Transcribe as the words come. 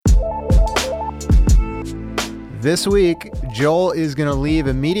This week, Joel is going to leave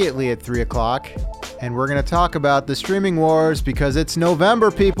immediately at 3 o'clock, and we're going to talk about the streaming wars because it's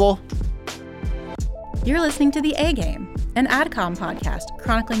November, people. You're listening to The A-Game, an AdCom podcast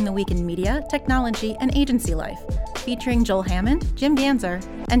chronicling the week in media, technology, and agency life, featuring Joel Hammond, Jim Ganzer,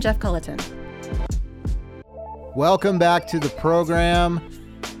 and Jeff Culleton. Welcome back to the program.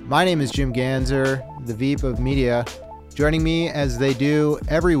 My name is Jim Ganzer, the VP of Media. Joining me, as they do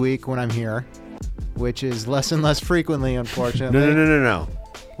every week when I'm here, which is less and less frequently, unfortunately. No.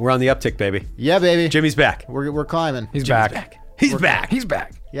 We're on the uptick, baby. Yeah, baby. Jimmy's back. We're climbing. He's Jimmy's back. He's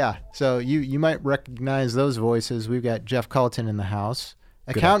back. Yeah. So you might recognize those voices. We've got Jeff Culleton in the house,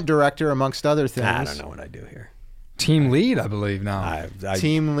 account director, amongst other things. I don't know what I do here. Team lead, I believe now.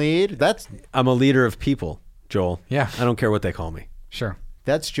 Team lead. I'm a leader of people, Joel. Yeah. I don't care what they call me. Sure.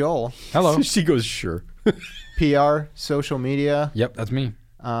 That's Joel. Hello. She goes, sure. PR, social media. Yep, that's me.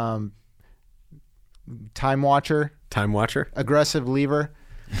 Time watcher. Time watcher. Aggressive lever.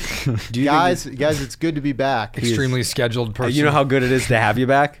 Guys, it's good to be back. Extremely scheduled person. You know how good it is to have you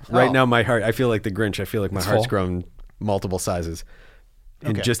back? Right Oh. now, my heart, I feel like the Grinch. I feel like my It's heart's full. grown multiple sizes.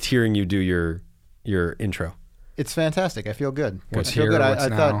 And Okay. just hearing you do your intro. It's fantastic. I feel good. What's I feel here, good. what's I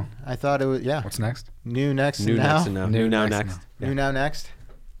now? thought it was, yeah. What's next? New next New and now. next and now. New now next. Yeah. New now next.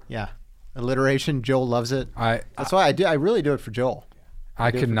 Yeah. Alliteration. Joel loves it. That's why I really do it for Joel. I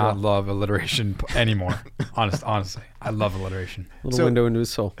do it could for not Joel. love alliteration anymore. Honestly, I love alliteration. Little window into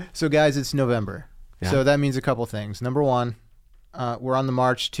his soul. So guys, it's November. Yeah. So that means a couple things. Number one, we're on the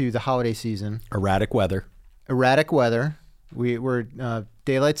march to the holiday season. Erratic weather. Erratic weather. We're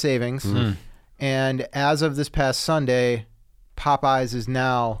daylight savings. And as of this past Sunday, Popeyes is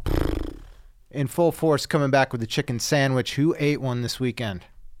now in full force coming back with a chicken sandwich. Who ate one this weekend?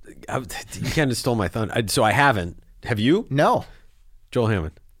 You kind of stole my thunder. So I haven't. Have you? No. Joel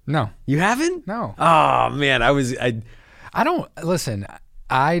Hammond. No. You haven't? No. Oh, man. I don't, listen,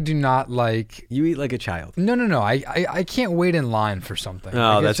 I do not like, You eat like a child. no. I can't wait in line for something.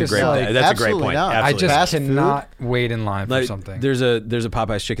 Oh, Like, that's it's a just great like, that's a great absolutely point. not. I Absolutely. just Fast food? cannot wait in line for Like, something. There's a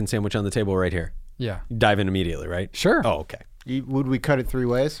Popeye's chicken sandwich on the table right here. Yeah. You dive in immediately, right? Sure. Oh, okay. Would we cut it three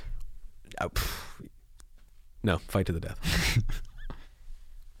ways? No, fight to the death.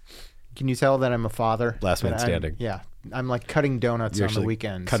 Can you tell that I'm a father? Last man That standing. Yeah. I'm like cutting donuts You on the actually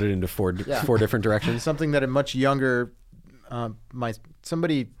weekends. cut it into four Yeah. different directions. Something that a much younger, I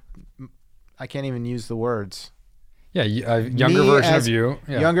can't even use the words. Yeah, a younger Me version as of you.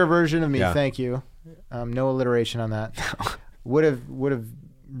 Yeah. Younger version of me. Yeah. Thank you. No alliteration on that. would have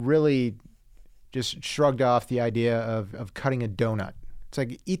really just shrugged off the idea of cutting a donut. It's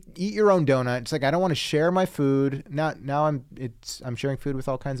like eat your own donut. It's like I don't want to share my food. Now I'm sharing food with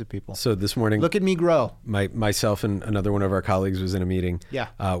all kinds of people. So this morning, Look at me grow. myself and another one of our colleagues was in a meeting Yeah.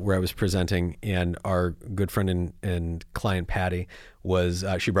 where I was presenting, and our good friend and client Patty was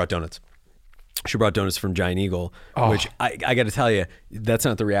she brought donuts. She brought donuts from Giant Eagle, which I got to tell you, that's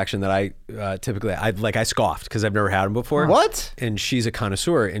not the reaction that I typically, I scoffed because I've never had them before. What? And she's a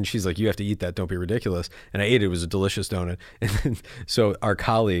connoisseur, and she's like, you have to eat that. Don't be ridiculous. And I ate it. It was a delicious donut. And then, so our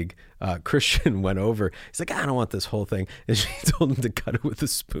colleague, Christian, went over. He's like, I don't want this whole thing. And she told him to cut it with a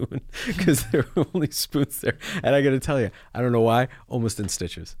spoon because there were only spoons there. And I got to tell you, I don't know why, almost in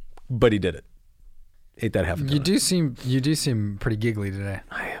stitches. But he did it. Ate that half a donut. You do seem pretty giggly today.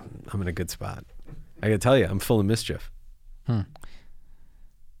 I'm in a good spot. I gotta tell you, I'm full of mischief.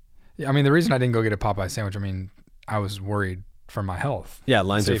 Yeah, I mean, the reason I didn't go get a Popeye sandwich, I mean, I was worried for my health. Yeah,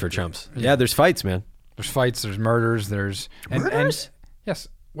 lines are for Safety. chumps. Yeah, there's fights, man. There's fights, there's murders, there's... Murders? Yes.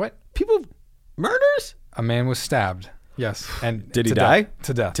 What? People, murders? A man was stabbed. Yes. And Did he to die? death.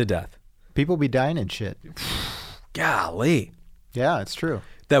 To death. To death. People be dying and shit. Golly. Yeah, it's true.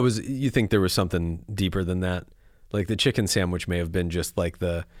 You think there was something deeper than that? Like the chicken sandwich may have been just like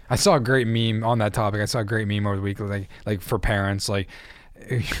the... I saw a great meme on that topic. I saw a great meme over the week, like for parents, like...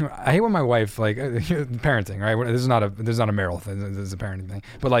 I hate when my wife, like, parenting, right? This is not a marital thing. This is a parenting thing.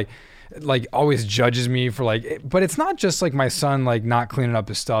 But like always judges me for but it's not just like my son like not cleaning up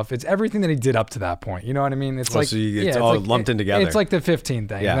his stuff. It's everything that he did up to that point. You know what I mean? It's Oh, so it's all lumped in together. It's like the 15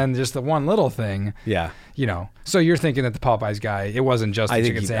 thing, Yeah. and then just the one little thing. Yeah. You know. So you're thinking that the Popeyes guy, it wasn't just the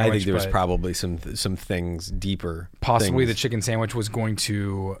chicken sandwich. I think there was but probably some things deeper. possibly the things. chicken sandwich was going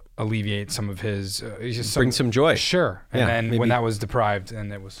to alleviate some of his Bring some joy. Sure. And Yeah, then maybe- when that was deprived,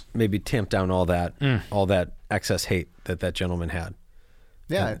 and it was Maybe tamp down all that excess hate that gentleman had.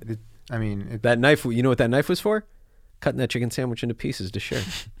 Yeah. That knife, you know what that knife was for? Cutting that chicken sandwich into pieces to share.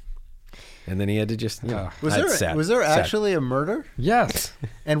 And then he had to just, Was that's there sad. was there Sad. actually a murder? yes.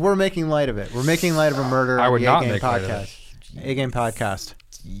 And we're making light of it. We're making light of a murder I on would the not A-Game make light of podcast. A-Game podcast.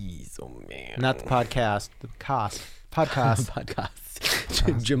 Jeez. Oh man. Not the podcast. The podcast.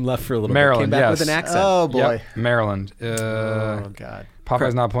 Podcast. Jim left for a little Maryland, bit. Came back yes. with an accent. Oh boy. Yep, Maryland. Oh god.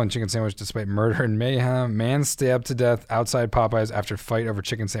 Popeyes not pulling chicken sandwich despite murder and mayhem. Man stabbed to death outside Popeyes after fight over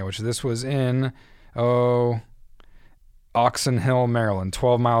chicken sandwich. This was in Oxon Hill, Maryland,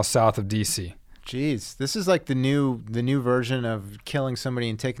 12 miles south of D.C. Jeez, this is like the new version of killing somebody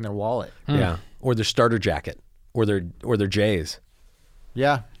and taking their wallet. Yeah, or their starter jacket, or their J's.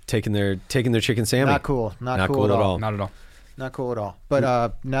 Yeah. Taking their chicken sandwich. Not cool. Not cool at all. Not at all. Not cool at all.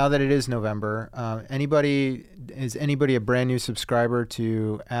 But now that it is November, is anybody a brand new subscriber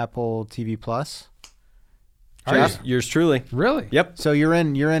to Apple TV Plus? Yours truly. Really? Yep. So you're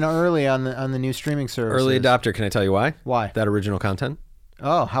in early on the new streaming service. Early adopter. Can I tell you why? Why? That original content.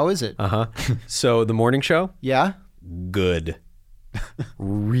 Oh, how is it? So the morning show. Yeah. Good.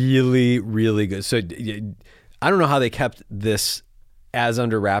 Really, really good. So I don't know how they kept this as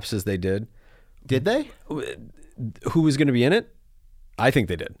under wraps as they did. Did they? Who was going to be in it? I think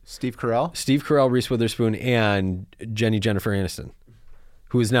they did. Steve Carell? Steve Carell, Reese Witherspoon, and Jennifer Aniston,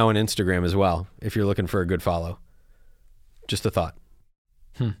 who is now on Instagram as well, if you're looking for a good follow. Just a thought.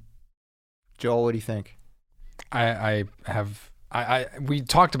 Joel, what do you think? We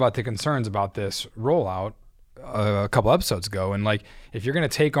talked about the concerns about this rollout a couple episodes ago, and like, if you're going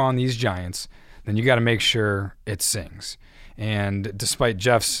to take on these giants, then you got to make sure it sings. And despite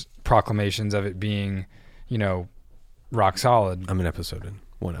Jeff's proclamations of it being, rock solid. I'm an episode in.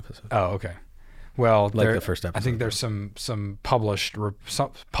 One episode. Oh, okay. Well, like the first episode. I think there's some published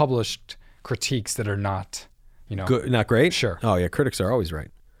critiques that are not, good, not great. Sure. Oh yeah, critics are always right.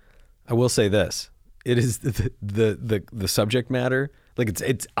 I will say this: it is the subject matter. Like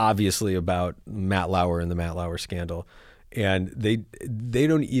it's obviously about Matt Lauer and the Matt Lauer scandal, and they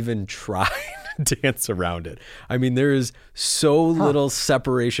don't even try to dance around it. I mean, there is so little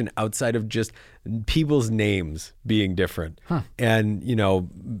separation outside of just people's names being different. And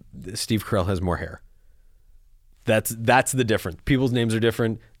Steve Carell has more hair. That's the difference. People's names are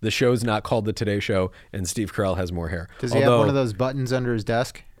different. The show's not called The Today Show, and Steve Carell has more hair. Does he have one of those buttons under his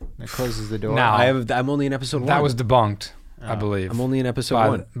desk that closes the door? No. I'm only in episode 1. That was debunked, I believe. I'm only in episode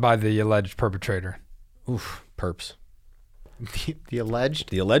 1 by the alleged perpetrator. Oof, perps. The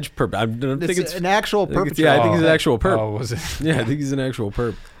alleged perp. I don't think it's an actual perpetrator. Yeah, I think he's an actual perp. Oh, was it? Yeah, I think he's an actual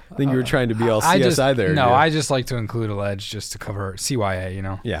perp. I think you were trying to be all CSI there. No, yeah. I just like to include alleged just to cover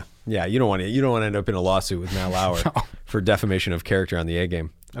CYA. Yeah. You don't want to end up in a lawsuit with Matt Lauer for defamation of character on the A Game.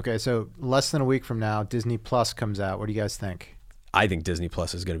 Okay, so less than a week from now, Disney Plus comes out. What do you guys think? I think Disney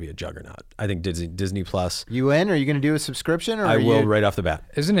Plus is going to be a juggernaut. I think Disney Plus. You in? Are you going to do a subscription? Or I will right off the bat.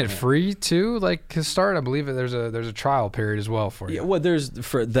 Isn't it free too? Like to start, I believe there's a trial period as well for you. Yeah, well, there's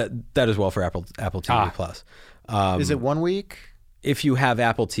for that as well for Apple TV Plus. Is it 1 week? If you have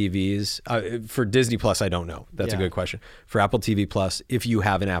Apple TVs, for Disney Plus, I don't know. That's a good question. For Apple TV Plus, if you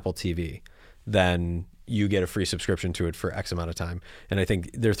have an Apple TV, then you get a free subscription to it for X amount of time. And I think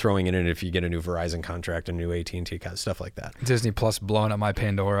they're throwing it in if you get a new Verizon contract, a new AT&T, stuff like that. Disney Plus blowing up my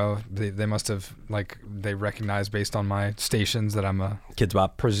Pandora. They must have, they recognize based on my stations that I'm a Kids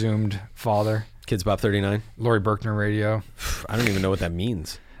Bop presumed father. Kids Bop 39. Lori Berkner Radio. I don't even know what that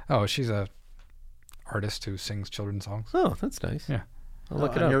means. Oh, she's a artist who sings children's songs. Oh, that's nice. Yeah. I'll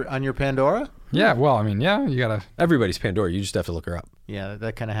look it up. On your Pandora? Yeah, well, I mean, you gotta. Everybody's Pandora. You just have to look her up. Yeah,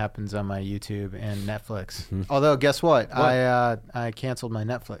 that kind of happens on my YouTube and Netflix. Although, guess what? I canceled my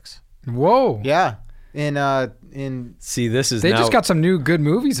Netflix. Whoa. Yeah. See, this is they now, just got some new good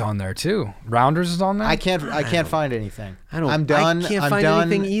movies on there too. Rounders is on there. I can't find anything. I'm done. I can't find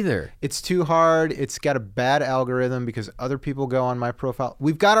anything either. It's too hard. It's got a bad algorithm because other people go on my profile.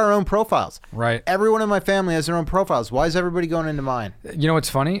 We've got our own profiles. Right. Everyone in my family has their own profiles. Why is everybody going into mine? You know what's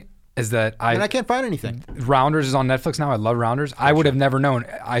funny is that I can't find anything. Rounders is on Netflix now. I love Rounders. I would have never known.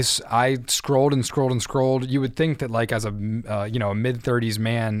 I scrolled and scrolled and scrolled. You would think that as a a mid-30s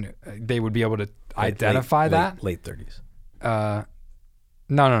man, they would be able to identify that. Late 30s.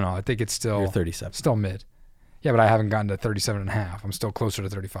 No. I think it's still. You're 37. Still mid. Yeah, but I haven't gotten to 37 and a half. I'm still closer to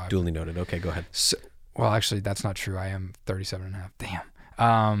 35. Duly noted. Okay, go ahead. So, well, actually, that's not true. I am 37 and a half.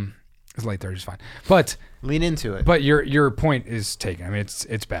 Damn. It's late 30s, fine. But lean into it. But your point is taken. I mean,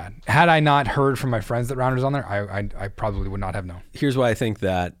 it's bad. Had I not heard from my friends that Rounders on there, I probably would not have known. Here's why I think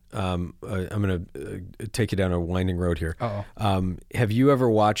that I'm going to take you down a winding road here. Have you ever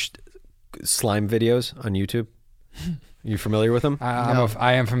watched slime videos on YouTube? You familiar with them?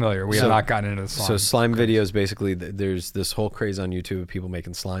 I am familiar. We have not gotten into the slime. So slime videos, basically, there's this whole craze on YouTube of people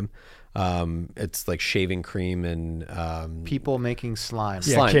making slime. It's like shaving cream and people making slime.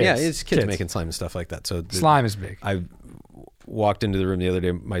 Slime, kids. yeah, it's kids making slime and stuff like that. So slime is big. walked into the room the other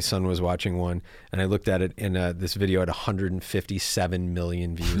day. My son was watching one, and I looked at it, and this video had 157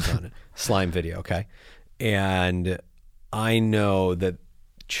 million views on it. Slime video, okay? And I know that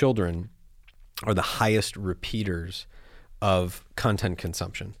children are the highest repeaters of content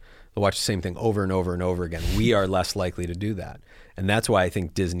consumption. They'll watch the same thing over and over and over again. We are less likely to do that. And that's why I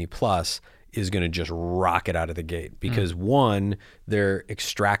think Disney Plus is going to just rocket out of the gate because one, they're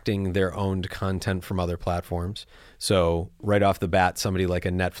extracting their owned content from other platforms. So right off the bat, somebody like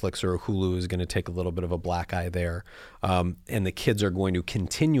a Netflix or a Hulu is going to take a little bit of a black eye there. And the kids are going to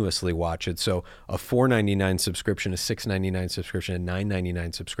continuously watch it. So a $4.99 subscription, a $6.99 subscription, a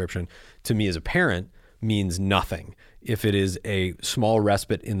 $9.99 subscription to me as a parent means nothing. If it is a small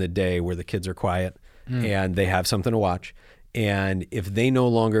respite in the day where the kids are quiet and they have something to watch, and if they no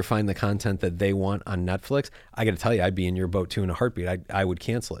longer find the content that they want on Netflix, I got to tell you, I'd be in your boat too in a heartbeat. I would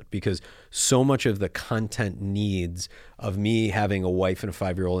cancel it because so much of the content needs of me having a wife and a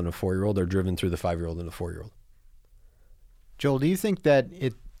 5-year-old and a 4-year-old are driven through the 5-year-old and the 4-year-old. Joel, do you think that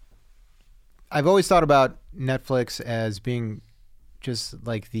I've always thought about Netflix as being just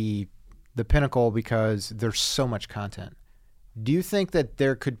like the pinnacle because there's so much content. Do you think that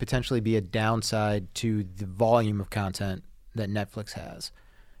there could potentially be a downside to the volume of content that Netflix has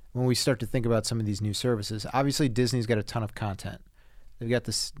when we start to think about some of these new services? Obviously, Disney's got a ton of content. They've got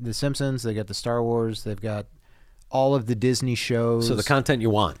the Simpsons, they've got the Star Wars, they've got all of the Disney shows. So the content you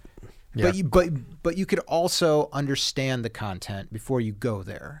want. Yeah. But you could also understand the content before you go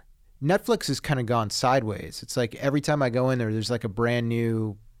there. Netflix has kind of gone sideways. It's like every time I go in there, there's like a brand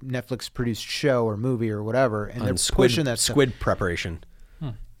new Netflix produced show or movie or whatever, and they're pushing that stuff. Squid preparation.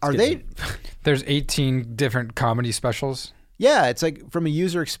 Are they? There's 18 different comedy specials. Yeah, it's like from a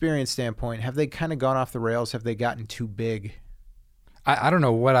user experience standpoint, have they kind of gone off the rails? Have they gotten too big? I don't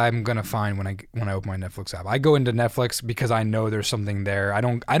know what I'm gonna find when I open my Netflix app. I go into Netflix because I know there's something there. I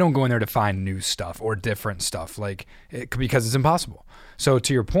don't go in there to find new stuff or different stuff because it's impossible. So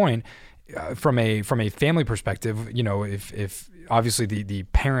to your point, from a family perspective, if obviously the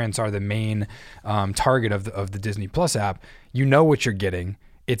parents are the main target of the Disney Plus app, you know what you're getting.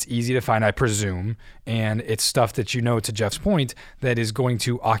 It's easy to find, I presume, and it's stuff that to Jeff's point, that is going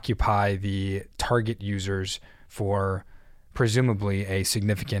to occupy the target users for presumably a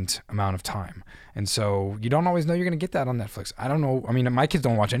significant amount of time. And so you don't always know you're going to get that on Netflix. I don't know. I mean, my kids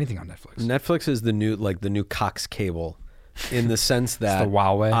don't watch anything on Netflix. Netflix is the new Cox cable in the sense that it's the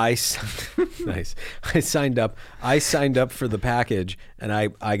Huawei. Nice. I signed up for the package and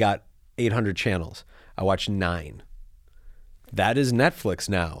I got 800 channels. I watched 9. That is Netflix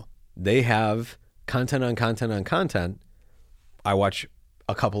now. They have content on content on content. I watch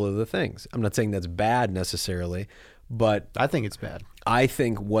a couple of the things. I'm not saying that's bad necessarily, but I think it's bad. I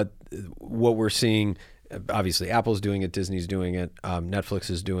think what we're seeing, obviously Apple's doing it, Disney's doing it, Netflix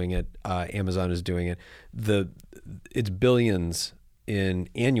is doing it, Amazon is doing it. It's billions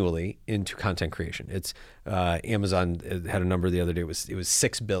annually into content creation. It's Amazon had a number the other day. It was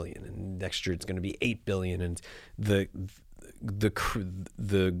 $6 billion, and next year it's going to be $8 billion. And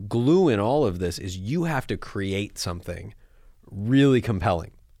the glue in all of this is you have to create something really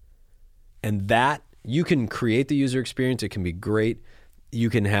compelling, and that you can create the user experience. It can be great.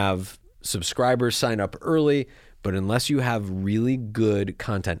 You can have subscribers sign up early, but unless you have really good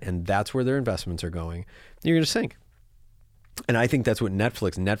content, and that's where their investments are going, you're going to sink. And I think that's what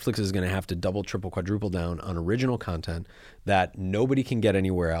Netflix is going to have to double, triple, quadruple down on original content that nobody can get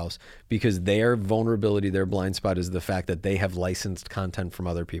anywhere else, because their vulnerability, their blind spot is the fact that they have licensed content from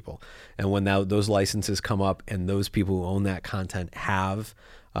other people. And when those licenses come up and those people who own that content have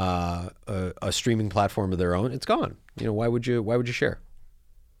a streaming platform of their own, it's gone. Why would you share?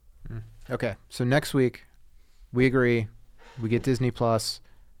 Okay, so next week we agree, we get Disney Plus.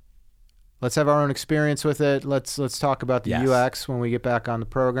 Let's have our own experience with it. Let's talk about the UX when we get back on the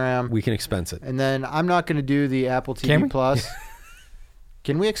program. We can expense it. And then I'm not going to do the Apple TV Plus.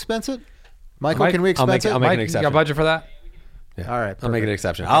 Can we expense it? Michael, can we expense it? I'll make an exception. You got budget for that? Yeah. All right. Perfect. I'll make an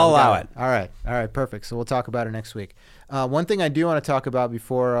exception. I'll allow it. All right. Perfect. So we'll talk about it next week. One thing I do want to talk about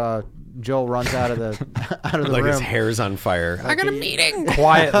before Joel runs out of the room. Like his hair's on fire. I got a meeting.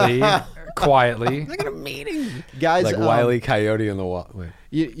 Quietly. I got a meeting. Guys, like Wile E. Coyote in the wall. Wait.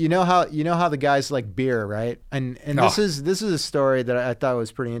 You know how the guys like beer, right? And this is a story that I thought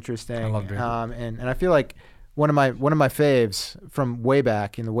was pretty interesting. I love beer. And I feel like one of my faves from way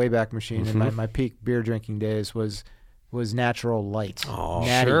back in the Wayback Machine in my peak beer drinking days was Natural Light. Oh,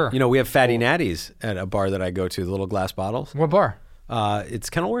 Natty. Sure. We have Fatty Natties at a bar that I go to, the little glass bottles. What bar? It's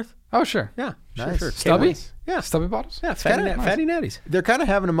Kenilworth. Oh, sure. Yeah. Nice. Sure. Stubby? Yeah. Stubby bottles? Yeah, Fatty Natties. They're kind of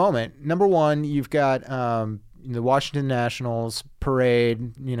having a moment. Number one, you've got the Washington Nationals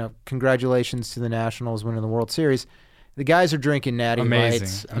parade, congratulations to the Nationals winning the World Series. The guys are drinking Natty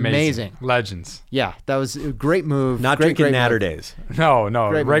Lights. Amazing. Legends. Yeah, that was a great move. Not drinking Natter Days. No,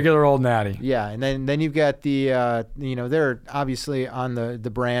 regular old Natty. Yeah, and then you've got the, they're obviously on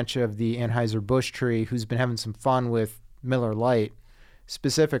the branch of the Anheuser-Busch tree who's been having some fun with Miller Lite,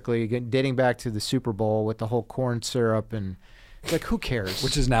 specifically dating back to the Super Bowl with the whole corn syrup and like, who cares?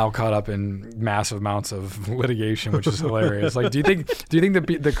 Which is now caught up in massive amounts of litigation, which is hilarious. Like, do you think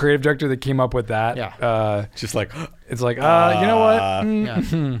the creative director that came up with that? Yeah. Just like, it's like, you know what?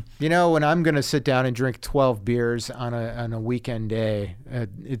 Yeah. When I'm gonna sit down and drink 12 beers on a weekend day,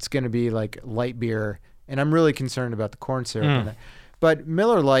 it's gonna be like light beer, and I'm really concerned about the corn syrup in it. But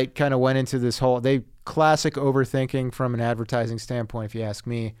Miller Lite kind of went into this whole classic overthinking from an advertising standpoint, if you ask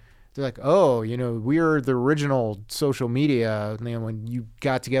me. They're like, oh, we're the original social media. When you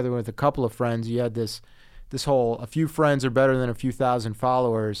got together with a couple of friends, you had this whole, a few friends are better than a few thousand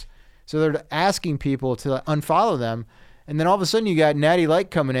followers. So they're asking people to unfollow them. And then all of a sudden you got Natty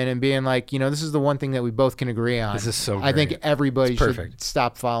Light coming in and being like, this is the one thing that we both can agree on. This is so great. I think everybody should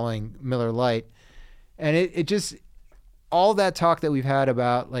stop following Miller Lite. And it just, all that talk that we've had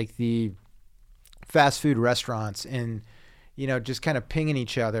about like the fast food restaurants and, just kind of pinging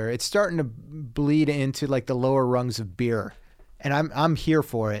each other. It's starting to bleed into like the lower rungs of beer, and I'm here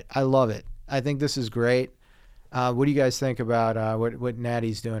for it. I love it. I think this is great. What do you guys think about what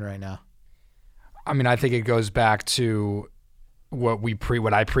Natty's doing right now? I mean, I think it goes back to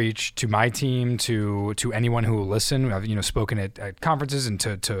what I preach to my team, to anyone who will listen. I've spoken at conferences and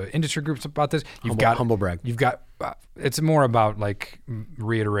to industry groups about this. Humble brag. You've got. It's more about like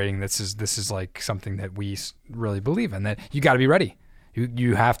reiterating this is like something that we really believe in, that you got to be ready.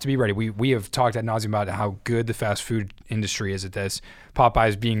 You have to be ready. We have talked ad nauseum about how good the fast food industry is at this.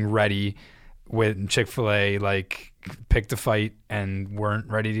 Popeyes being ready, with Chick-fil-A like picked a fight and weren't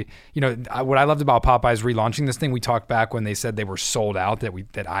ready to. What I loved about Popeyes relaunching this thing, we talked back when they said they were sold out.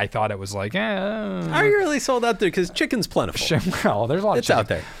 That I thought it was like, are you really sold out there? Because chicken's plentiful. Well, there's a lot of chicken out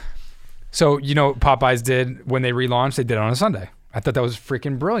there. So, Popeyes did, when they relaunched, they did it on a Sunday. I thought that was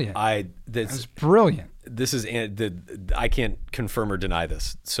freaking brilliant. That was brilliant. This is, I can't confirm or deny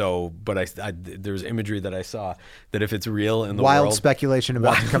this. So, but there was imagery that I saw that if it's real in the world. Wild speculation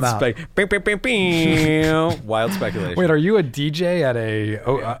about to come out. Wild speculation. Wait, are you a DJ at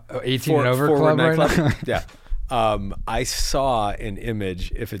a 18 and over club right now? Yeah. I saw an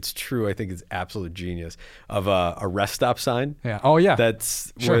image, if it's true, I think it's absolute genius, of a rest stop sign. Yeah. Oh, yeah.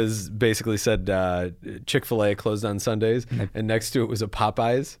 Was basically said Chick-fil-A closed on Sundays, and next to it was a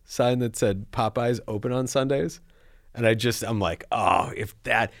Popeyes sign that said Popeyes open on Sundays. And I'm like, oh, if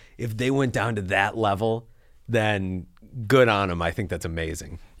they went down to that level, then good on them. I think that's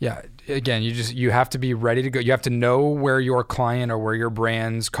amazing. Yeah. Again, you have to be ready to go. You have to know where your client or where your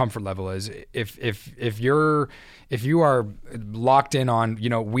brand's comfort level is. If you are locked in on,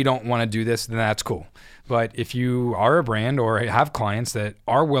 we don't want to do this, then that's cool. But if you are a brand or have clients that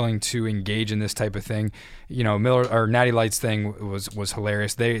are willing to engage in this type of thing, Miller or Natty Light's thing was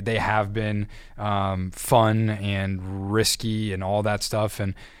hilarious. They have been fun and risky and all that stuff,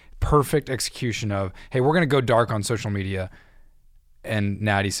 and perfect execution of, hey, we're going to go dark on social media. And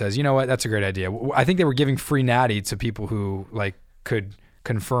Natty says, you know what, that's a great idea. I think they were giving free Natty to people who like could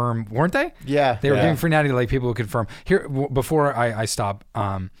confirm, weren't they? Yeah. They were giving free Natty to like people who confirm. Here, before I stop,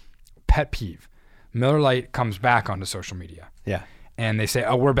 pet peeve. Miller Lite comes back onto social media. Yeah. And they say,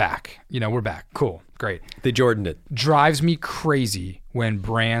 oh, we're back. We're back. Cool. Great. They Jordaned it. Drives me crazy when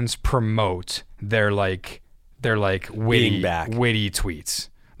brands promote their witty tweets.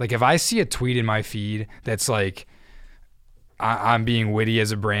 Like if I see a tweet in my feed that's like, I'm being witty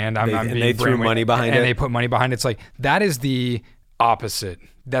as a brand. They threw money behind it. And they put money behind it. It's like, that is the opposite.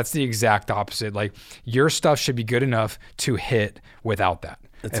 That's the exact opposite. Like, your stuff should be good enough to hit without that.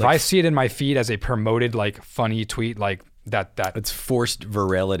 If I see it in my feed as a promoted, like, funny tweet, like that. It's forced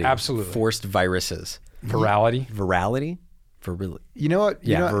virality. Absolutely. Forced viruses. Virality? Virality? Virility. You know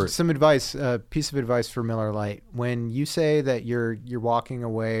what? Some advice, piece of advice for Miller Lite. When you say that you're walking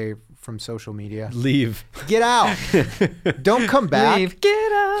away from social media, leave. Get out. Don't come back. Leave.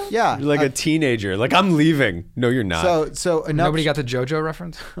 Get out. Yeah. You're like a teenager. Like, I'm leaving. No, you're not. So enough. Nobody got the JoJo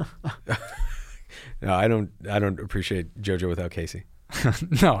reference? No, I don't appreciate JoJo without Casey.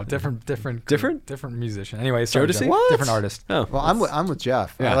 No, different musician. Anyway, Jodeci? What? Different artist. Oh, well, I'm with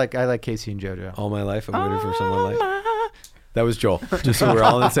Jeff. Yeah. I like Casey and JoJo. All my life, I waited for someone like. That was Joel. Just so we're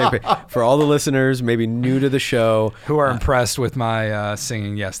all on the same page. For all the listeners, maybe new to the show, Who are impressed with my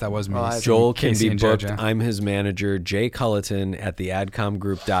singing? Yes, that was me. Joel can Casey be and booked. JoJo. I'm his manager, Jay Culleton at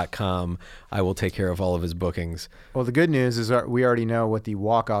theadcomgroup.com. I will take care of all of his bookings. Well, the good news is we already know what the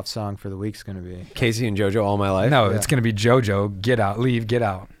walk-off song for the week's going to be. Casey and JoJo, All My Life? No, it's going to be JoJo. Get out, leave, get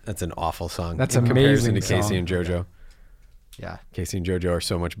out. That's an awful song. That's in comparison amazing to Casey song. and JoJo. Yeah. Casey and JoJo are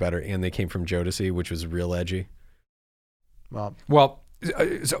so much better, and they came from Jodeci, which was real edgy. Well,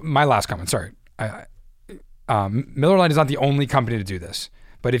 So my last comment. Sorry, Miller Lite is not the only company to do this.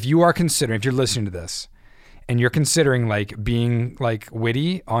 But if you're listening to this, and you're considering like being like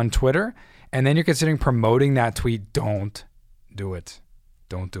witty on Twitter, and then you're considering promoting that tweet, don't do it.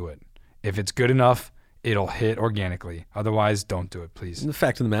 Don't do it. If it's good enough, it'll hit organically. Otherwise, don't do it, please. And the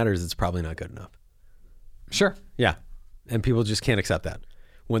fact of the matter is, it's probably not good enough. Sure. Yeah, and people just can't accept that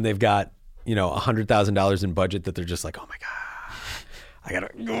when they've got $100,000 in budget that they're just like, oh my god,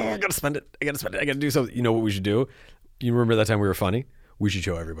 I gotta spend it. I gotta do something. You know what we should do? You remember that time we were funny? We should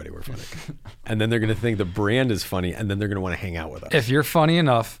show everybody we're funny, and then they're gonna think the brand is funny, and then they're gonna want to hang out with us. If you're funny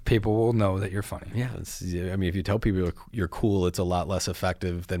enough, people will know that you're funny. Yeah, if you tell people you're cool, it's a lot less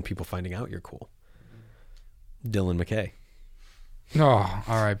effective than people finding out you're cool. Dylan McKay. Oh,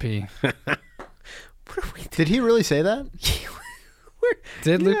 R.I.P. did he really say that?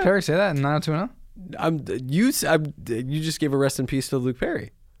 Did Luke Perry say that in 90210? You just gave a rest in peace to Luke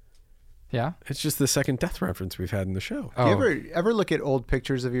Perry. Yeah. It's just the second death reference we've had in the show. Do you ever look at old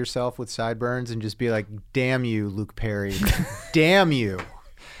pictures of yourself with sideburns and just be like, damn you, Luke Perry. Damn you.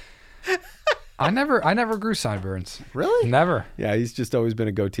 I never grew sideburns. Really? Never. Yeah, he's just always been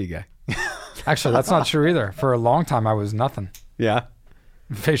a goatee guy. Actually, that's not true either. For a long time, I was nothing. Yeah.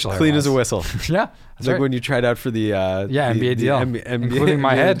 Facial hair Clean wise. as a whistle. Yeah. It's like when you tried out for the NBA deal, including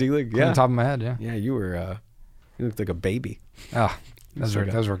my head, D-League. including the top of my head. Yeah. Yeah, you looked like a baby. Oh, those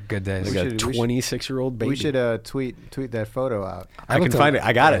were good days. Like a 26-year-old baby. We should tweet that photo out. I can find it.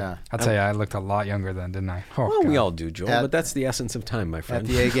 I got it. Yeah. I'll tell you, I looked a lot younger then, didn't I? Oh, Well, God. we all do, Joel, but that's the essence of time, my friend.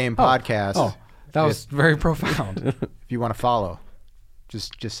 At the A Game podcast. Oh, that was very profound. If you want to follow,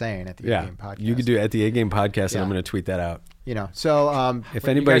 just saying at the A Game podcast. You could do it at the A Game podcast, Yeah. and I'm going to tweet that out. So If you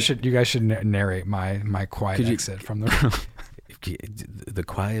anybody guys should narrate my quiet exit from the room. the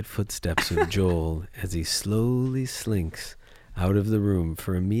quiet footsteps of Joel as he slowly slinks out of the room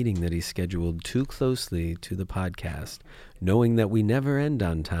for a meeting that he scheduled too closely to the podcast, knowing that we never end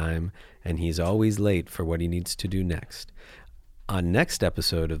on time and he's always late for what he needs to do next. On next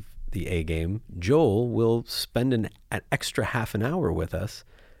episode of the A Game, Joel will spend an extra half an hour with us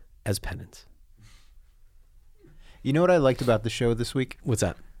as penance. you know what I liked about the show this week? What's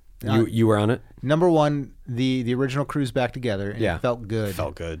that? You were on it? Number one, the original crew's back together, and Yeah. it felt good.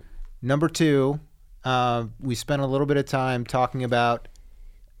 Felt good. Number two, we spent a little bit of time talking about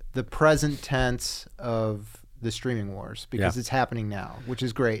the present tense of the streaming wars because it's happening now, which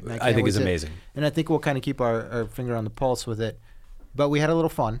is great. And I think it's amazing. And I think we'll kind of keep our finger on the pulse with it. But we had a little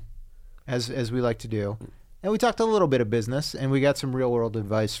fun, as we like to do. And we talked a little bit of business, and we got some real-world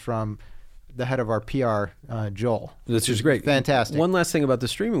advice from the head of our PR, Joel. This is great. Fantastic. One last thing about the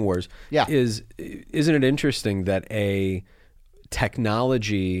streaming wars isn't it interesting that a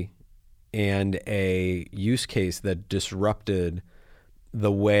technology and a use case that disrupted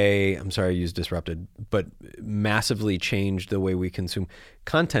the way, I'm sorry I used disrupted, but massively changed the way we consume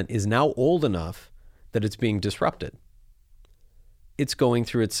content is now old enough that it's being disrupted. It's going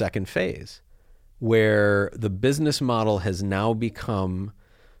through its second phase where the business model has now become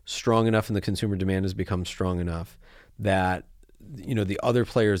strong enough and the consumer demand has become strong enough that the other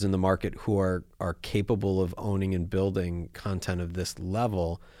players in the market who are capable of owning and building content of this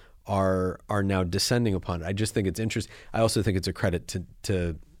level are now descending upon it. I just think it's interesting. I also think it's a credit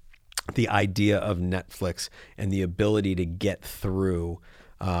to the idea of Netflix and the ability to get through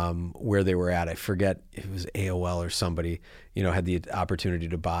where they were at. I forget if it was AOL or somebody, had the opportunity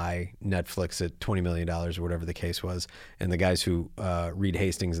to buy Netflix at $20 million or whatever the case was. And the guys who, Reed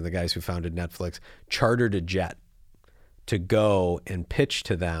Hastings and the guys who founded Netflix, chartered a jet to go and pitch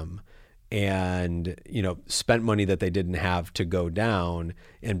to them and, spent money that they didn't have to go down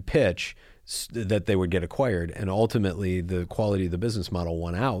and pitch that they would get acquired. And ultimately the quality of the business model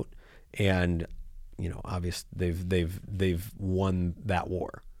won out. And obviously they've won that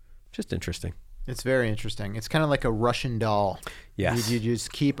war. Just interesting. It's very interesting. It's kind of like a Russian doll. Yes. You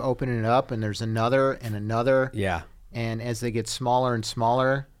just keep opening it up, and there's another and another. Yeah. And as they get smaller and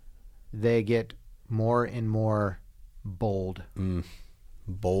smaller, they get more and more bold.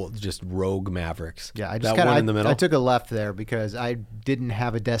 Bold, just rogue mavericks. Yeah, I just that one in the middle. I took a left there because I didn't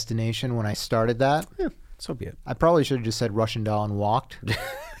have a destination when I started that. So be it. I probably should have just said Russian doll and walked.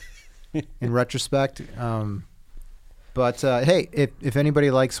 In retrospect, but hey, if anybody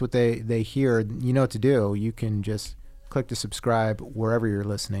likes what they hear, you know what to do. You can just click to subscribe wherever you're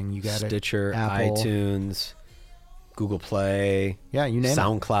listening. You got it. Stitcher, Apple, iTunes, Google Play. Yeah, you name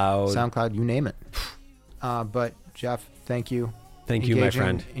SoundCloud. it. SoundCloud, you name it. But Jeff, thank you. Thank you, my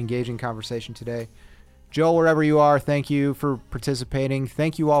friend. Engaging conversation today. Joel, wherever you are, thank you for participating.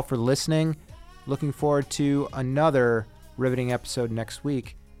 Thank you all for listening. Looking forward to another riveting episode next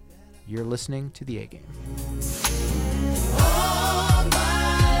week. You're listening to The A Game. All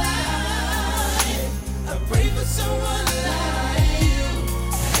my life, I pray for someone